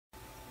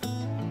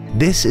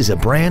This is a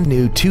brand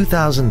new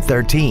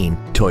 2013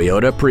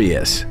 Toyota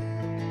Prius.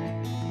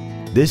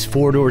 This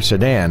four-door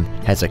sedan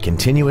has a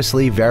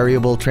continuously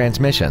variable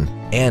transmission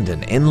and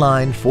an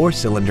inline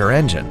four-cylinder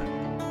engine.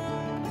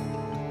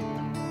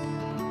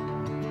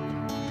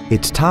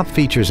 Its top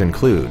features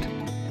include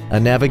a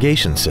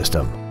navigation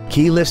system,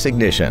 keyless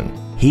ignition,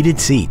 heated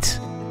seats,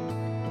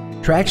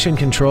 traction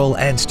control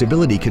and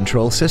stability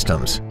control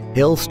systems,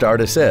 hill start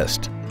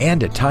assist,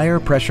 and a tire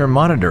pressure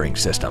monitoring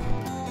system.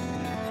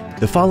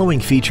 The following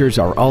features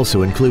are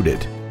also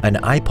included: an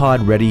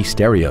iPod-ready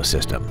stereo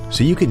system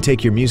so you can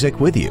take your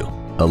music with you,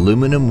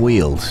 aluminum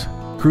wheels,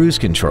 cruise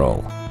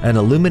control, an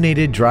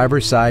illuminated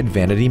driver's side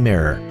vanity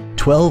mirror,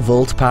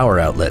 12-volt power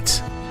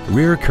outlets,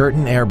 rear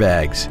curtain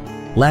airbags,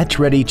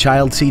 latch-ready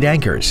child seat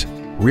anchors,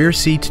 rear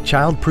seat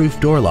child-proof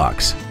door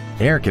locks,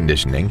 air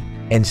conditioning,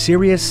 and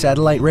Sirius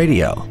satellite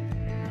radio.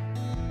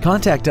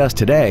 Contact us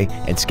today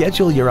and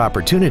schedule your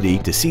opportunity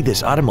to see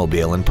this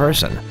automobile in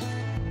person.